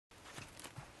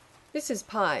This is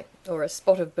Pie, or a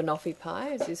spot of banoffee pie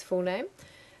is his full name.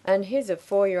 And he's a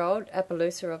 4-year-old,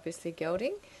 Appaloosa obviously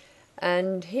gelding.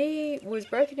 And he was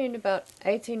broken in about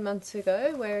 18 months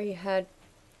ago, where he had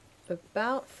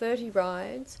about 30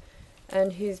 rides,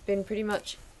 and he's been pretty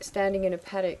much standing in a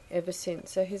paddock ever since.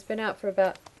 So he's been out for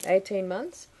about 18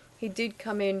 months. He did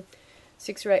come in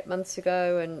 6 or 8 months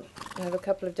ago and have a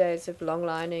couple of days of long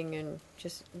lining and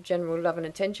just general love and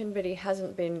attention, but he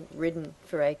hasn't been ridden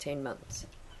for 18 months.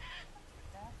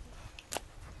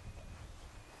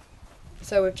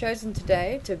 So we've chosen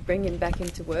today to bring him back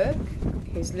into work.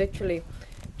 He's literally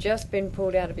just been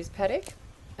pulled out of his paddock,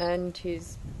 and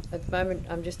he's, at the moment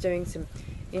I'm just doing some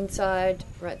inside,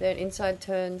 right there, inside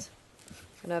turns,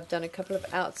 and I've done a couple of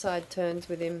outside turns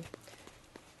with him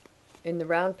in the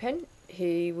round pen.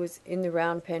 He was in the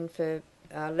round pen for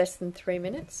less than 3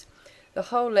 minutes. The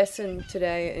whole lesson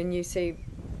today, and you see,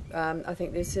 I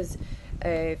think this is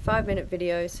a 5-minute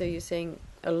video, so you're seeing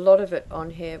a lot of it on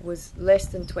here, was less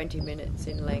than 20 minutes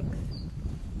in length.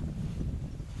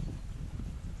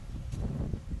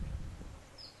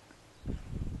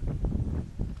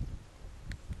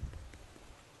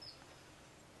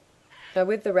 Now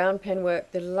with the round pen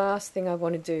work, the last thing I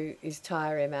want to do is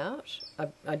tire him out.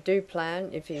 I do plan,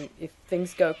 if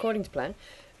things go according to plan,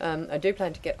 I do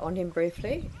plan to get on him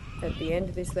briefly at the end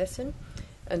of this lesson,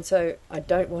 and so I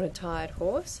don't want a tired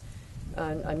horse.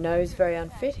 I know he's very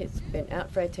unfit. He's been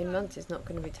out for 18 months. He's not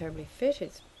going to be terribly fit. He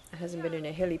hasn't been in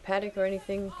a hilly paddock or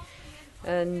anything,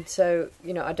 and so,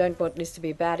 you know, I don't want this to be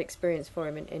a bad experience for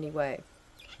him in any way.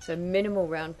 So minimal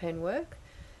round pen work,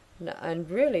 and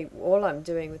really all I'm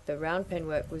doing with the round pen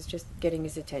work was just getting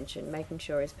his attention, making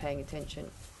sure he's paying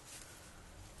attention.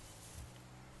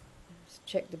 Just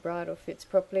check the bridle fits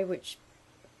properly, which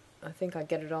I think I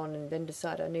get it on and then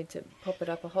decide I need to pop it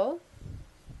up a hole.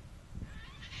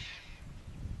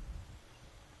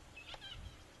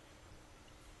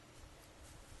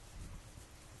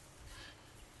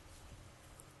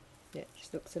 Yeah,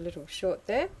 just looks a little short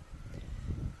there,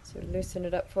 so loosen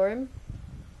it up for him.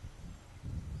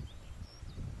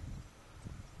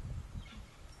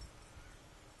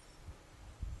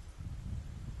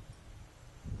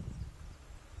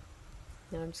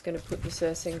 Now I'm just going to put the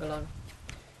surcingle on.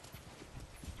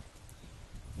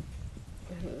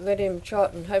 Let him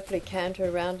trot and hopefully canter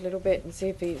around a little bit and see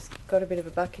if he's got a bit of a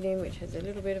buck in him, which has a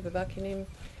little bit of a buck in him.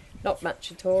 Not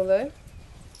much at all though.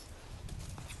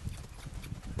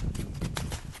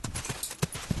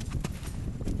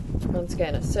 Once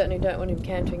again, I certainly don't want him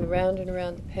cantering around and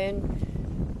around the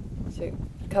pen. So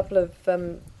a couple of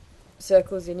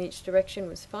circles in each direction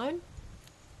was fine,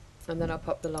 and then I'll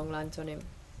pop the long lines on him.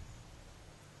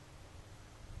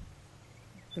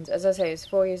 And as I say, he's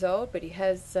 4 years old, but he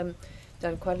has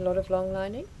done quite a lot of long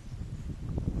lining,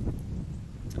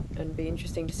 and it'll be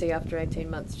interesting to see after 18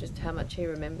 months just how much he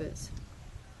remembers.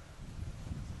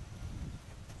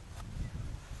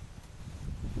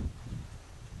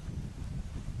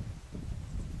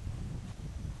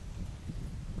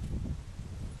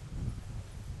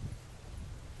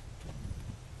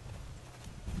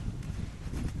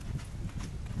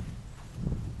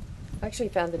 I actually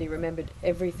found that he remembered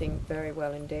everything very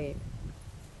well indeed.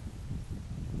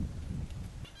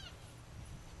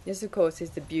 This, of course, is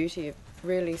the beauty of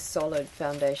really solid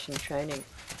foundation training.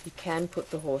 You can put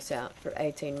the horse out for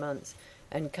 18 months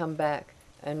and come back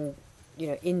and, you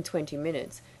know, in 20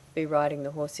 minutes be riding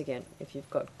the horse again if you've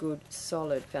got good,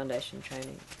 solid foundation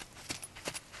training.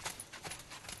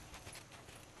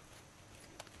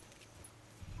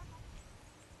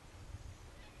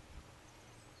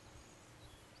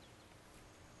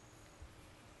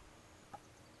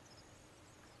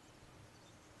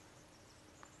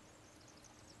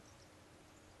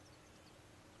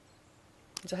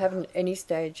 So I haven't, at any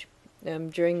stage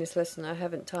during this lesson, I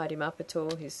haven't tied him up at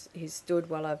all. He's stood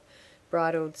while I've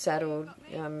bridled, saddled,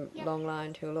 long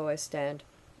lined. He'll always stand,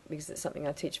 because it's something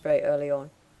I teach very early on.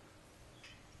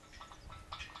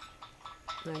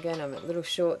 Now again, I'm a little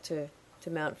short to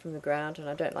mount from the ground, and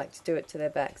I don't like to do it to their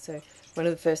back. So one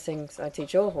of the first things I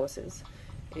teach all horses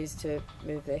is to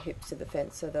move their hips to the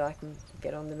fence so that I can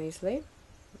get on them easily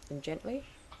and gently.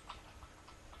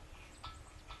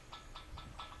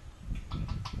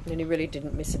 And he really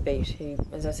didn't miss a beat. He,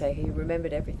 as I say, he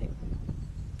remembered everything.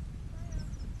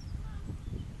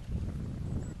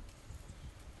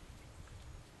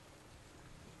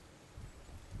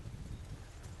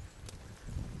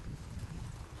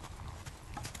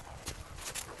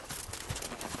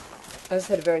 I just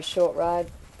had a very short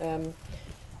ride,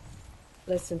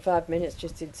 less than 5 minutes,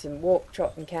 just did some walk,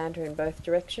 trot and canter in both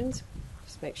directions.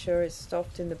 Just make sure he's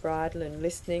soft in the bridle and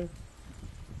listening.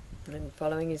 and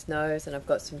following his nose, and I've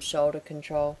got some shoulder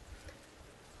control.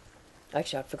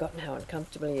 Actually, I've forgotten how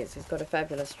uncomfortable he is. He's got a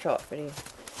fabulous trot, but he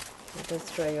does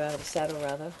throw you out of the saddle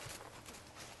rather.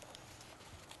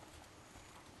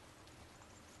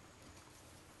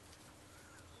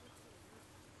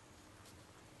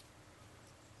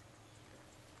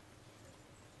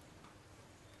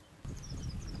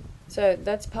 So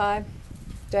that's Pi,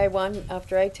 day 1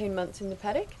 after 18 months in the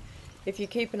paddock. If you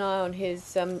keep an eye on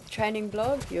his training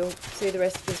blog, you'll see the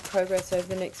rest of his progress over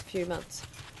the next few months.